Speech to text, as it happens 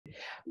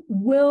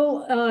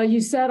Will,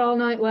 you sat all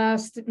night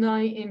last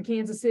night in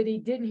Kansas City,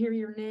 didn't hear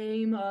your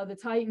name. The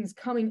Titans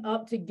coming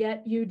up to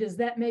get you. Does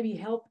that maybe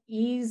help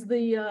ease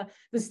the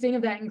sting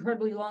of that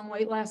incredibly long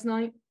wait last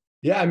night?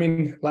 Yeah, I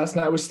mean, last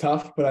night was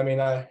tough, but I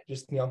mean, I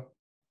just,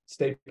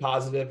 stayed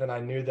positive, and I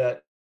knew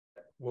that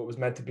what was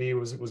meant to be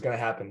was going to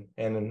happen.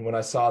 And then when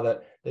I saw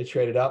that they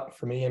traded up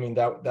for me, I mean,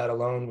 that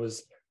alone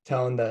was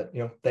telling that,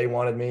 they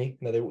wanted me,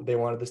 they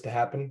wanted this to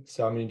happen.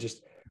 So, I mean,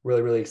 just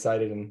really, really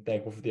excited and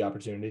thankful for the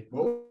opportunity.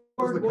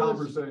 What was the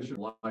conversation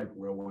like,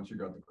 Will, once you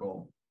got the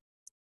call?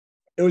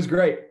 It was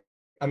great.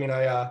 I mean,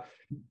 I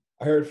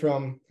heard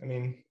from,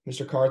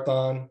 Mr.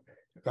 Carthon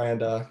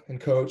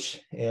and coach,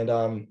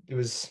 and it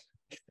was,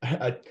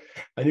 I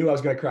knew I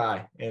was going to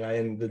cry,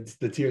 and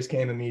the tears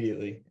came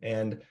immediately.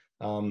 And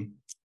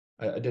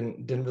I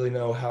didn't really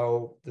know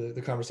how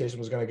the conversation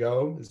was going to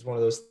go. It's one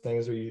of those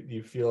things where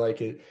you feel like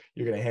you're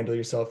going to handle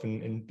yourself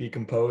and be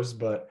composed,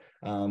 but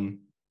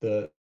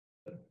the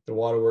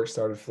waterworks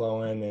started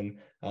flowing,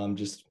 and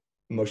just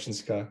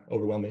emotions kind of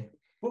overwhelmed me.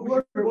 What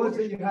was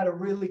it? You had a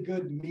really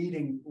good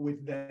meeting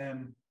with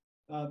them.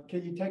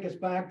 Can you take us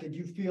back? Did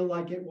you feel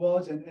like it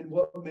was, and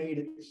what made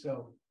it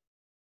so?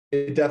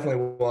 It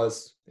definitely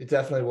was. It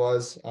definitely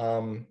was.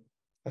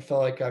 I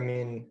felt like,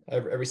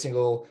 every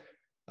single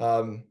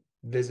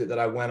visit that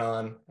I went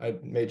on, I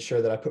made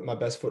sure that I put my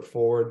best foot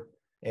forward,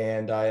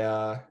 and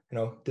I,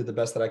 did the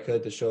best that I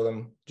could to show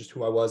them just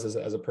who I was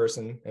as a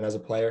person and as a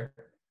player.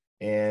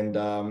 And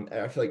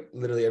I feel like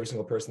literally every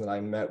single person that I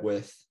met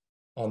with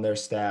on their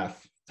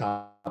staff,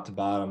 top to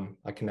bottom,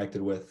 I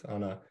connected with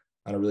on a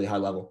really high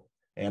level.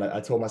 And I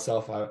told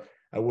myself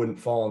I wouldn't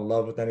fall in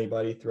love with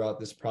anybody throughout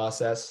this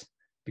process,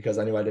 because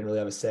I knew I didn't really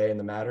have a say in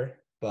the matter.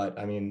 But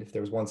if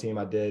there was one team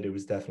I did, it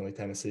was definitely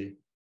Tennessee.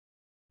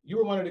 You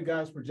were one of the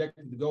guys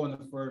projected to go in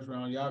the first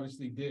round. You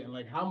obviously didn't.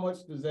 Like, how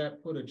much does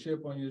that put a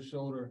chip on your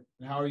shoulder,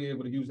 and how are you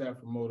able to use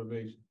that for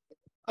motivation?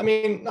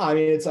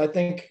 I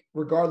think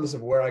regardless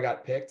of where I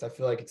got picked, I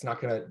feel like it's not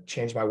going to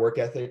change my work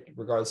ethic,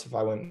 regardless if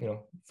I went,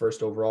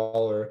 first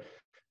overall or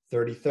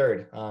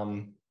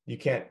 33rd. You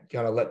can't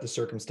kind of let the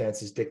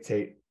circumstances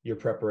dictate your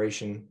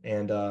preparation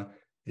and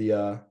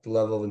the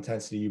level of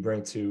intensity you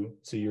bring to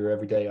your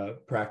everyday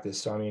practice.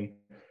 So,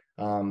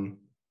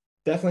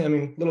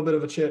 definitely, a little bit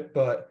of a chip,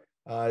 but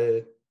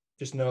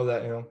just know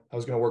that, I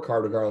was going to work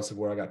hard regardless of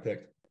where I got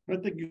picked. I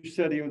think you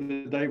said even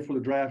the day before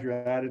the draft, your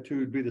attitude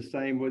would be the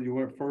same whether you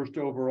went first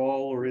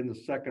overall or in the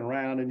second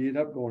round, and you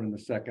ended up going in the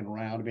second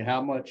round.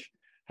 How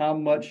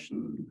much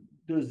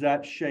does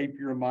that shape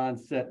your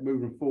mindset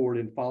moving forward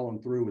and following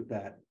through with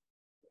that?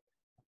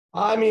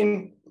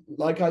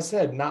 Like I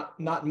said, not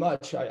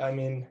much.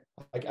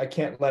 I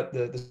can't let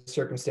the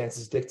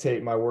circumstances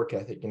dictate my work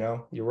ethic.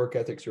 Your work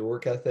ethic's your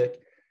work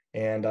ethic,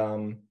 and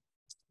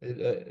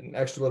an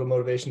extra little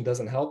motivation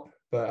doesn't help.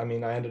 But I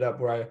ended up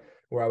where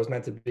I was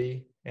meant to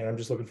be, and I'm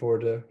just looking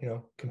forward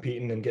to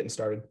competing and getting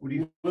started. What do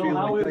you Will, feel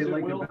how like is they it,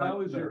 like Will, about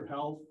how is their your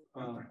health?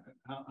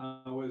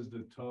 How is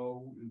the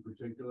toe in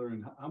particular,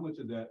 and how much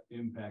did that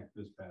impact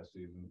this past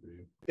season for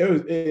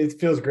you? It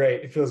feels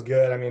great. It feels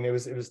good.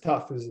 It was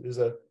tough. It was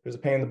a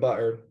pain in the butt,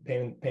 or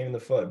pain in the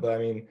foot. But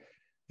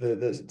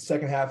the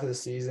second half of the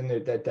season,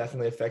 that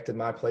definitely affected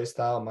my play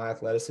style, my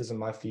athleticism,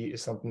 my feet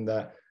is something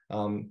that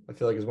I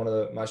feel like is one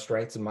of my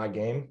strengths in my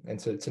game. And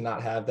to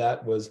not have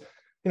that was,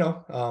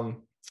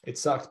 it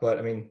sucked.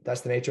 But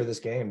that's the nature of this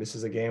game. This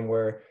is a game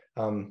where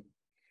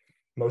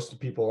most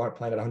people aren't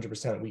playing at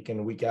 100% week in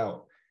and week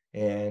out.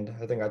 And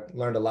I think I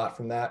learned a lot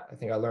from that. I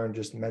think I learned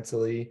just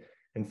mentally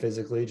and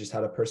physically just how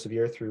to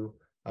persevere through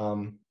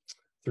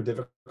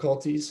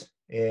difficulties,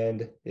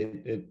 and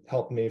it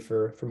helped me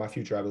for my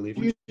future, I believe.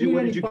 Do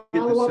you need any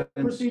follow-up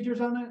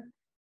procedures on that?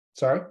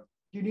 Sorry?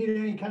 Do you need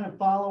any kind of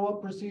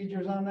follow-up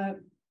procedures on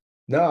that?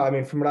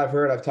 No, from what I've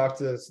heard, I've talked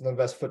to some of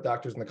the best foot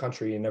doctors in the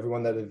country, and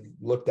everyone that have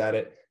looked at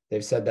it,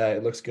 they've said that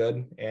it looks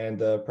good, and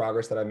the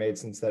progress that I made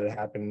since that it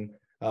happened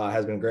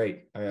has been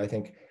great. I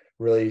think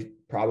really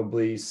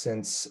probably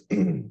since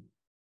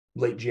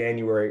late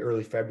January,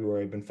 early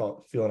February, I've been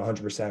feeling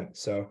 100%.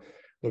 So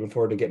looking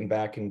forward to getting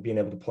back and being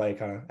able to play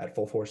kind of at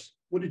full force.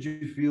 What did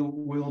you feel,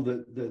 Will,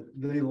 that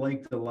they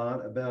liked a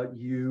lot about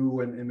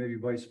you, and maybe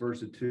vice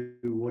versa too?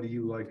 What do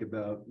you like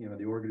about,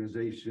 the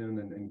organization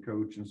and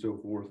coach and so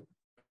forth?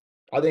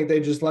 I think they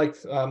just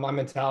liked my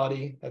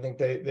mentality. I think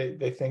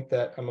they think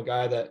that I'm a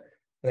guy that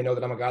they know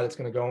that I'm a guy that's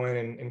going to go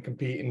in and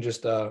compete and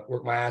just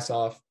work my ass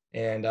off.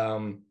 And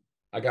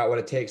I got what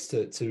it takes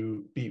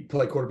to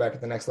play quarterback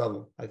at the next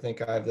level. I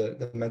think I have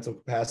the mental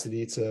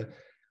capacity to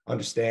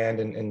understand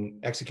and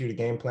execute a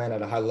game plan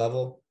at a high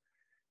level.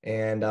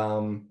 And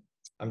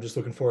I'm just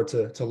looking forward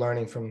to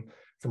learning from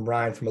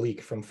Ryan, from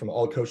Malik, from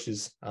all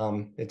coaches,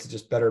 and to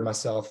just better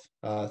myself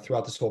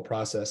throughout this whole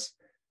process.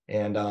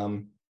 And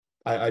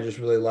I just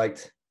really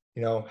liked,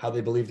 how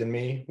they believed in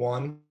me,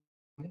 one,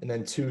 and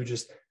then two,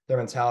 just their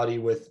mentality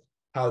with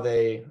how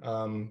they,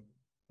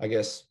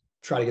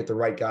 try to get the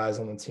right guys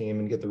on the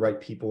team and get the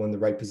right people in the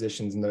right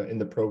positions in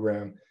the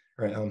program,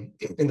 or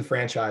in the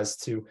franchise,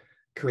 to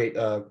create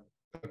a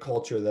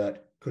culture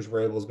that Coach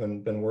Vrabel's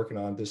been working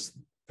on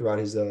throughout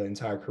his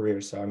entire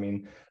career. So, I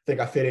mean, I think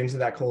I fit into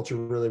that culture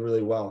really,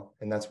 really well.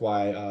 And that's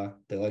why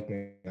they like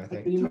me, I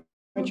think. You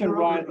mentioned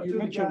Ryan, you Two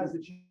mentioned guys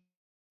that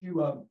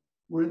you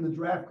were in the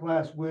draft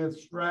class with,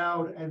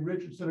 Stroud and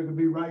Richardson, are going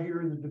to be right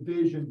here in the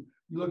division.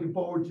 You looking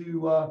forward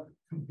to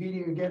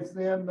competing against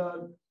them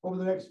over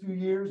the next few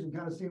years and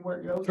kind of seeing where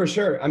it goes? For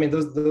sure. I mean,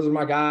 those are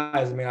my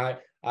guys. I mean,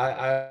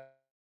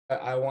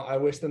 I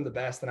wish them the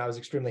best, and I was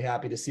extremely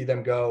happy to see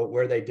them go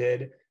where they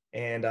did.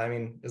 And I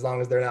mean, as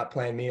long as they're not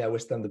playing me, I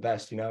wish them the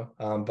best, you know.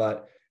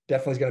 But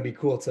definitely is going to be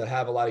cool to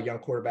have a lot of young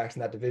quarterbacks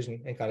in that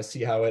division and kind of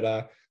see how it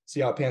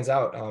pans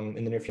out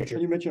in the near future.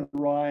 You mentioned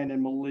Ryan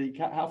and Malik.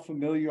 How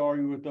familiar are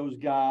you with those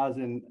guys?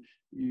 And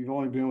you've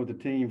only been with the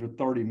team for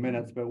 30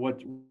 minutes, but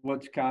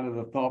what's kind of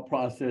the thought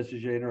process as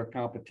you enter a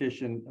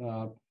competition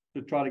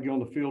to try to get on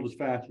the field as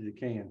fast as you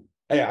can?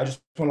 Yeah, I just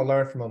want to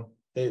learn from them.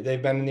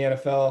 They've been in the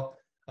NFL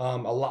a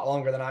lot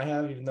longer than I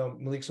have, even though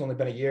Malik's only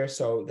been a year.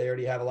 So they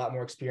already have a lot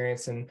more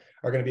experience and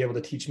are going to be able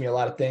to teach me a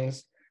lot of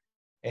things.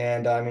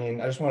 And I mean,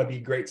 I just want to be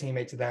a great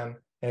teammate to them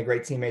and a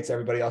great teammate to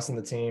everybody else on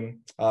the team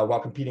while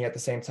competing at the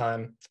same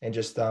time, and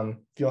just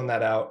feeling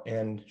that out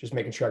and just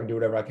making sure I can do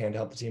whatever I can to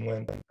help the team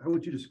win. How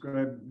would you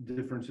describe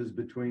differences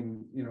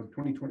between,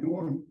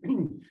 2021,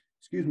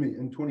 excuse me,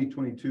 and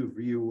 2022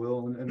 for you,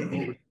 Will, and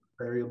what were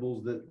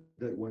variables that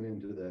went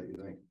into that, you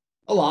think?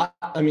 A lot.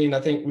 I mean, I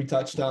think we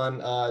touched on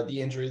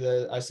the injury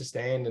that I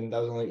sustained, and that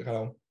was only kind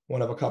of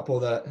one of a couple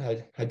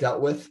that I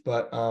dealt with.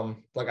 But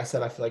like I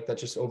said, I feel like that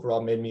just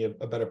overall made me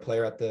a better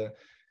player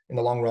in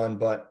the long run.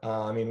 But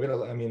I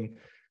mean,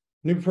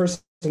 new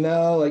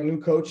personnel, like new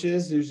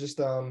coaches, there's just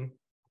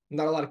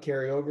not a lot of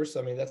carryover.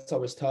 So I mean, that's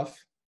always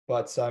tough.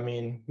 But I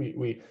mean,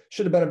 we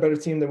should have been a better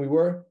team than we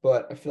were.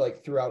 But I feel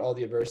like throughout all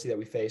the adversity that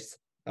we faced,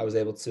 I was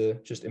able to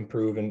just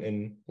improve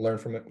and learn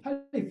from it. How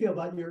do you feel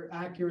about your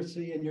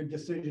accuracy and your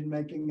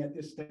decision-making at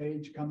this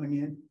stage coming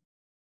in?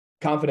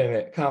 Confident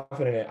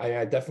in it.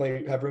 I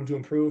definitely have room to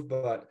improve,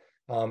 but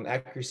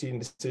accuracy and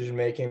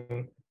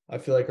decision-making, I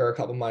feel like are a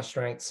couple of my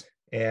strengths.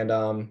 And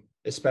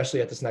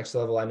especially at this next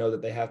level, I know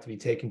that they have to be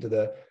taken to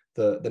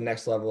the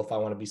next level if I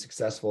want to be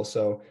successful.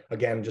 So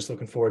again, just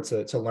looking forward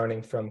to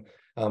learning from,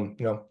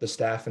 the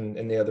staff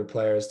and the other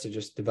players to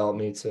just develop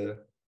me to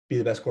be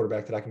the best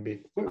quarterback that I can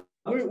be.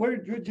 Where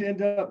did you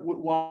end up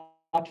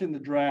watching the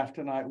draft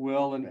tonight,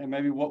 Will, and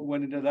maybe what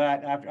went into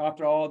that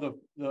after all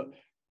the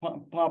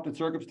pomp and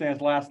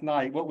circumstance last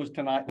night? What was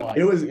tonight like?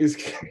 It was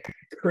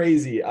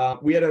crazy.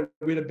 We had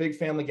a big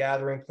family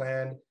gathering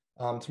planned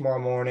tomorrow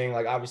morning.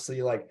 Like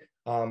obviously,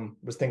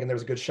 was thinking there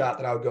was a good shot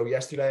that I would go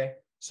yesterday.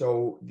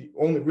 So the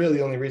only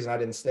reason I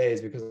didn't stay is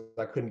because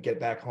I couldn't get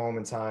back home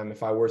in time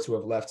if I were to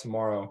have left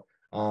tomorrow.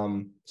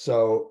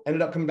 So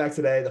ended up coming back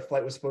today. The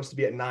flight was supposed to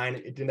be at 9.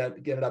 It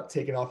ended up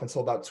taking off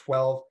until about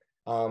 12.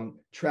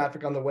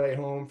 Traffic on the way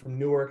home from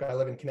Newark. I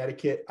live in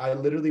Connecticut. I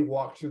literally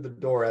walked through the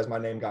door as my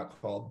name got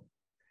called.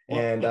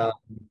 And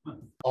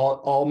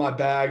all my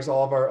bags,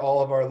 all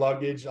of our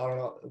luggage. I don't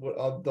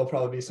know. There'll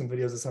probably be some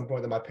videos at some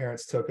point that my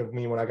parents took of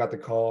me when I got the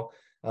call.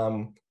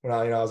 When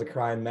I was a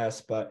crying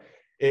mess, but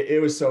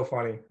it was so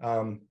funny.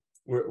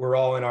 We're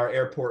all in our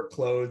airport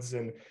clothes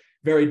and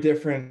very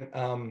different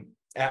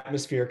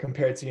atmosphere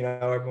compared to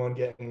everyone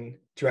getting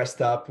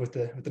dressed up with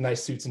the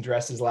nice suits and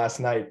dresses last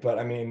night. But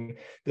I mean,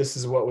 this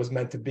is what was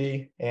meant to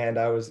be, and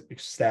I was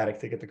ecstatic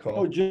to get the call.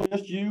 Oh,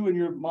 just you and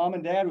your mom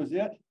and dad was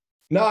it?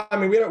 No, I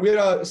mean we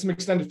had some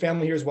extended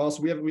family here as well.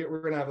 So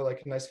we're gonna have a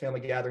nice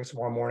family gathering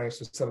tomorrow morning.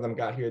 So some of them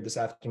got here this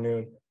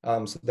afternoon.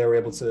 So they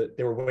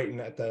were waiting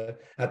at the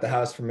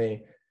house for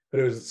me. But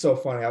it was so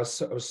funny. I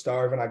was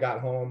starving. I got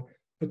home,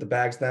 put the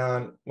bags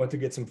down, went to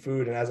get some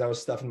food, and as I was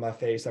stuffing my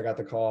face, I got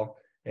the call,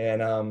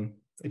 and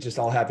it just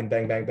all happened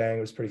bang bang bang.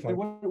 It was pretty fun.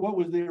 What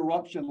was the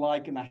eruption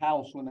like in the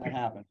house when that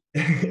happened?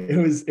 It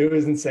was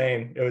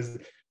insane.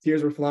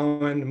 Tears were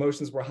flowing,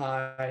 emotions were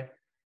high,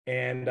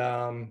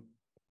 and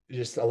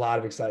just a lot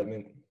of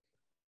excitement.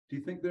 Do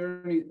you think there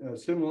are any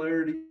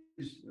similarities,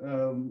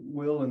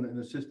 Will, in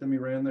the system you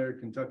ran there at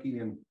Kentucky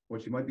and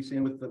what you might be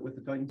seeing with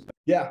the Titans?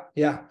 Yeah.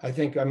 I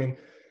think,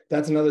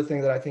 that's another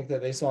thing that I think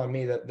that they saw in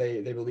me that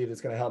they believe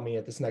it's going to help me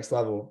at this next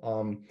level.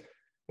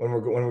 When we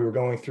were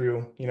going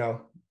through,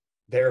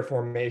 their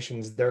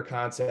formations, their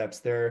concepts,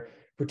 their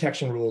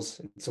protection rules,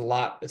 it's a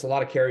lot of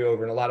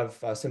carryover and a lot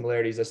of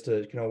similarities as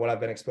to what I've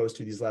been exposed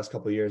to these last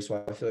couple of years.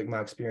 So I feel like my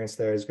experience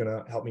there is going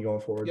to help me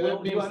going forward. Yeah,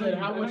 that being said,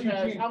 how much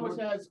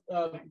has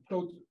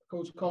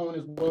Coach Cohen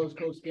as well as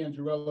Coach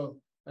Scangarello,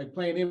 like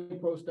playing in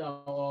pro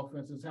style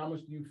offenses, how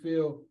much do you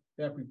feel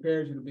that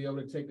prepares you to be able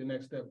to take the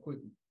next step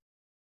quickly?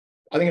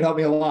 I think it helped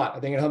me a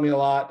lot.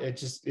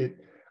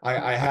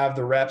 I have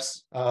the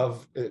reps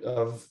of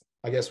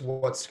I guess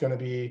what's going to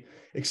be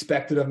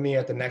expected of me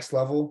at the next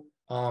level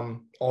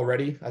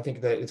already. I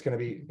think that it's going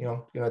to be,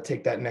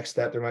 take that next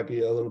step. There might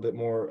be a little bit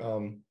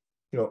more,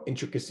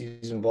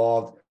 intricacies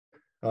involved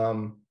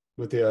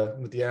with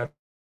the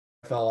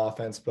NFL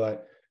offense,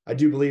 but I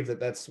do believe that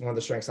that's one of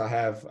the strengths I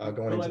have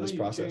going Well, into this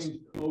process.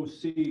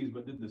 OCs,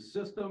 but did the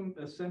system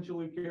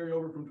essentially carry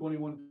over from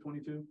 21 to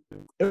 22?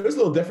 It was a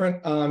little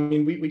different. I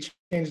mean, we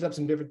changed up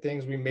some different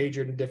things. We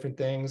majored in different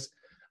things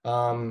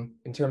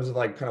in terms of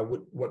like kind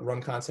of what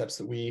run concepts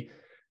that we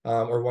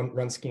or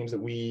run schemes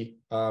that we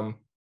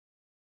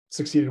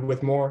succeeded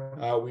with more.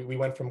 We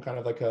went from kind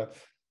of like a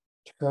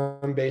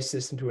term-based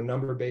system to a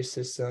number-based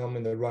system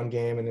in the run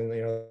game, and then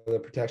the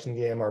protection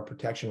game. Our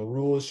protection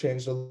rules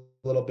changed a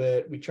little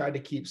bit. We tried to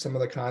keep some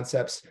of the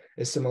concepts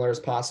as similar as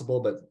possible,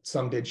 but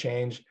some did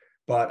change.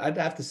 But I'd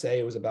have to say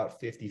it was about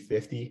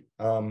 50-50,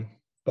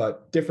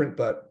 but different,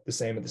 but the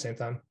same at the same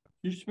time.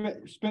 You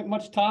spent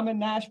much time in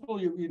Nashville?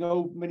 You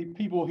know many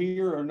people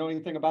here or know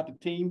anything about the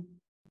team?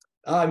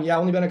 Yeah,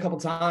 only been a couple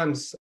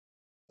times.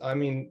 I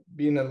mean,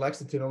 being in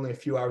Lexington, only a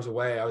few hours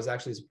away, I was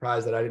actually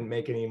surprised that I didn't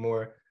make any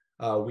more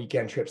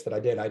weekend trips that I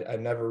did. I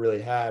never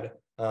really had,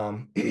 but I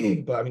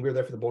mean, we were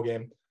there for the bowl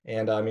game,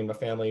 and I mean, my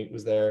family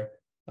was there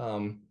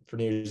for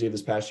New Year's Eve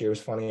this past year. It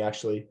was funny,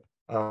 actually.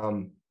 We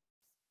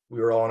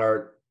were all in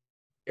our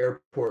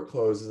airport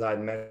clothes, as I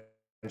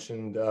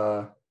mentioned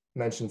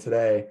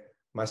today.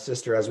 My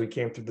sister, as we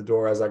came through the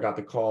door, as I got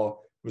the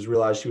call,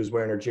 realized she was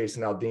wearing her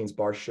Jason Aldean's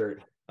bar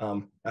shirt.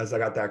 As I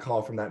got that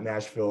call from that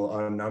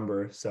Nashville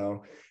number,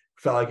 so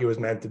felt like it was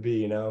meant to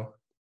be,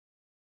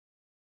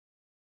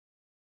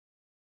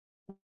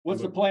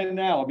 What's the plan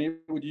now? I mean,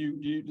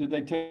 did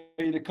they tell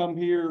you to come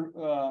here,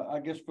 I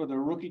guess, for the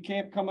rookie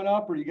camp coming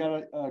up, or you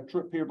got a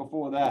trip here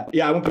before that?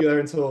 Yeah, I won't be there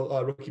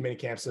until rookie mini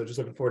camp, so just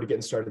looking forward to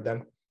getting started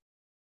then.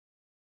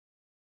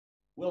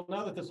 Well,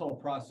 now that this whole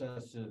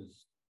process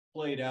is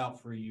played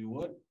out for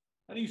you,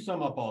 how do you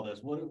sum up all this?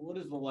 What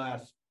is the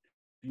last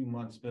few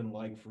months been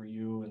like for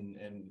you,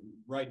 and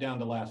right down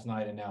to last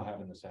night and now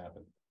having this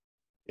happen?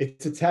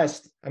 It's a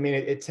test. I mean,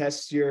 it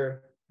tests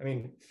your,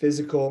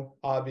 physical,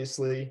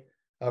 obviously,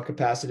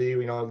 capacity,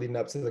 leading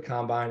up to the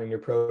combine and your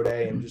pro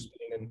day and just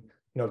being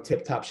in,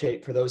 tip top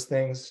shape for those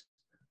things.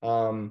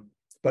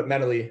 But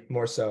mentally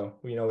more so,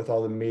 with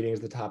all the meetings,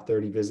 the top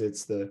 30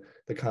 visits, the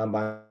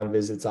combine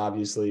visits,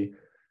 obviously,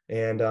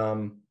 and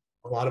a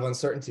lot of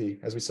uncertainty,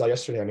 as we saw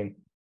yesterday. I mean,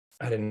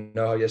 I didn't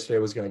know how yesterday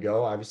was going to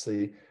go.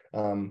 Obviously,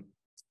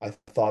 I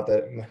thought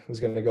that it was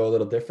going to go a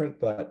little different,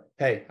 but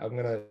hey, I'm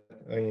going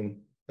to,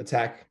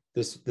 attack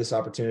this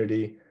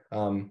opportunity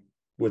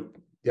with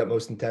the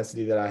utmost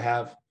intensity that I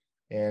have,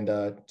 and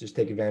just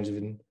take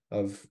advantage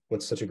of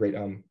what's such a great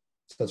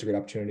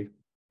opportunity.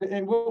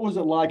 And what was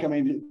it like? I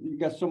mean, you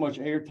got so much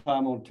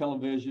airtime on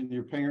television.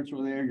 Your parents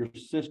were there, your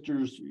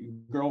sisters, your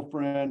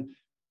girlfriend.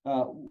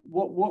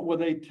 What were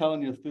they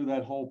telling you through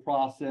that whole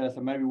process?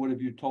 And maybe what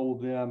have you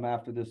told them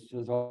after this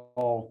has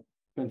all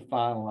been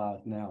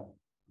finalized now?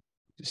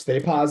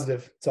 Stay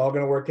positive. It's all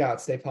going to work out.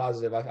 Stay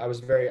positive. I was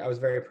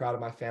very proud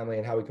of my family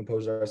and how we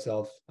composed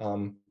ourselves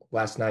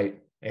last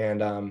night. And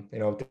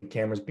with the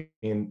cameras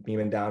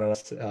beaming down on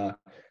us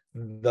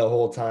the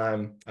whole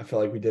time, I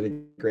felt like we did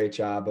a great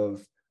job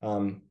of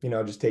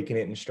just taking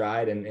it in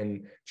stride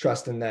and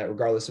trusting that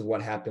regardless of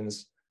what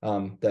happens,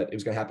 that it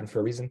was going to happen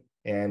for a reason,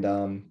 and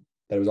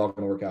that it was all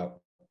going to work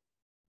out.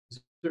 Is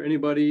there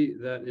anybody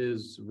that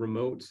is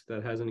remote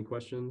that has any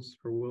questions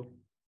for Will?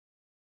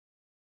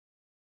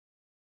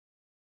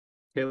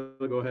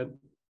 Kayla, go ahead.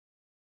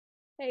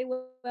 Hey,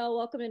 well,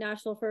 welcome to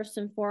Nashville first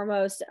and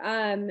foremost.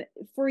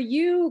 For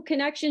you,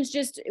 connections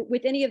just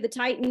with any of the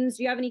Titans,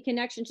 do you have any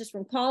connections just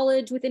from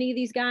college with any of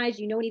these guys?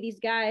 You know any of these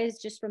guys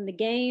just from the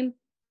game?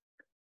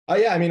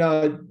 Yeah,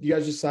 you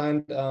guys just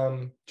signed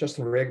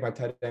Justin Rigg, my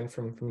tight end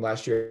from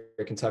last year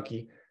at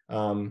Kentucky.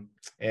 And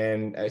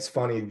it's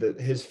funny that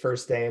his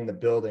first day in the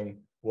building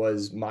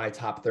was my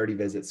top 30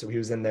 visit. So he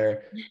was in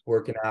there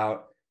working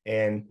out,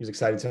 and he was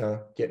excited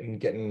to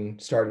getting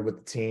started with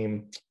the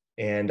team.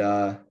 And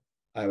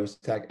I was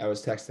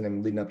texting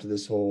him leading up to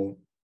this whole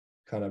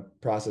kind of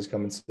process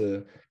coming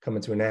to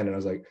an end, and I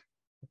was like,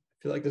 I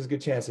feel like there's a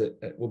good chance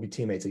that we'll be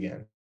teammates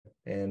again.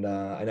 And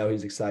I know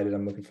he's excited.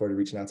 I'm looking forward to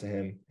reaching out to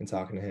him and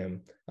talking to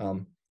him.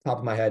 Top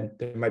of my head,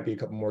 there might be a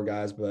couple more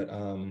guys, but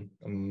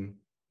I'm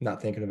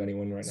not thinking of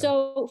anyone right now.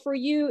 So for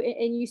you,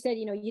 and you said,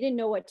 you didn't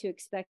know what to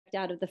expect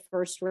out of the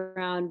first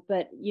round,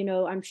 but,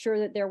 I'm sure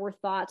that there were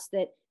thoughts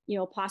that,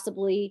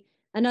 possibly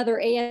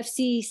another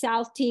AFC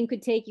South team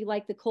could take you,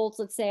 like the Colts,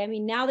 let's say. I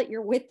mean, now that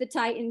you're with the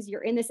Titans, you're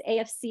in this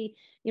AFC,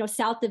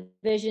 South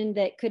division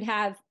that could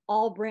have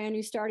all brand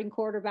new starting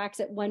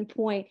quarterbacks at one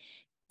point.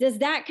 Does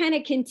that kind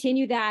of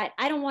continue that,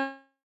 I don't want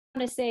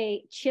to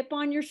say chip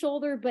on your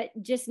shoulder, but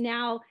just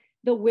now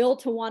the will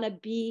to want to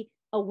be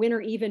a winner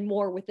even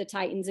more with the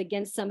Titans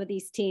against some of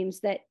these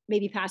teams that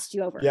maybe passed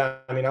you over? Yeah,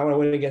 I want to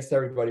win against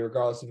everybody,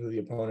 regardless of who the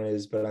opponent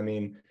is. But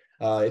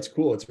it's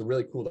cool. It's a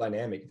really cool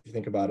dynamic if you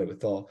think about it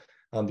with all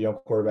the young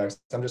quarterbacks.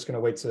 I'm just going to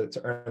wait to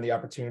earn the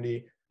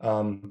opportunity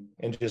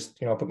and just,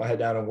 put my head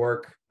down and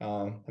work.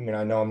 I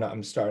know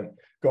I'm starting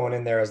going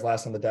in there as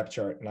last on the depth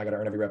chart, and I got to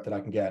earn every rep that I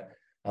can get.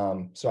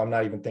 So I'm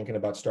not even thinking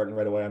about starting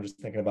right away. I'm just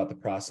thinking about the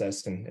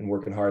process and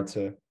working hard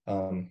to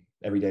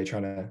every day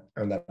trying to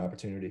earn that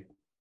opportunity.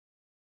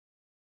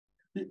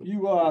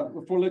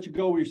 Before I let you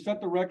go, will you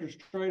set the record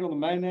straight on the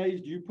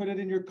mayonnaise? Do you put it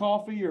in your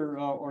coffee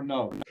or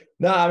no?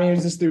 No, I mean, it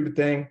was a stupid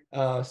thing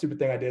I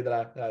did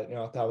that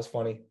I thought was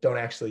funny. Don't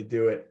actually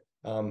do it.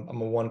 I'm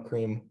a 1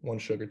 cream, 1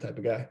 sugar type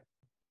of guy.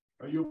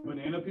 Are you a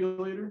banana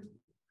peel eater?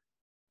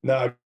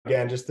 No,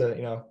 again, just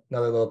another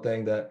little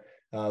thing that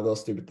a little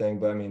stupid thing,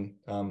 but I mean,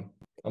 I'm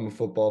a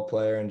football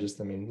player and just,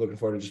 looking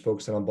forward to just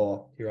focusing on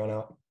ball here on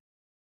out.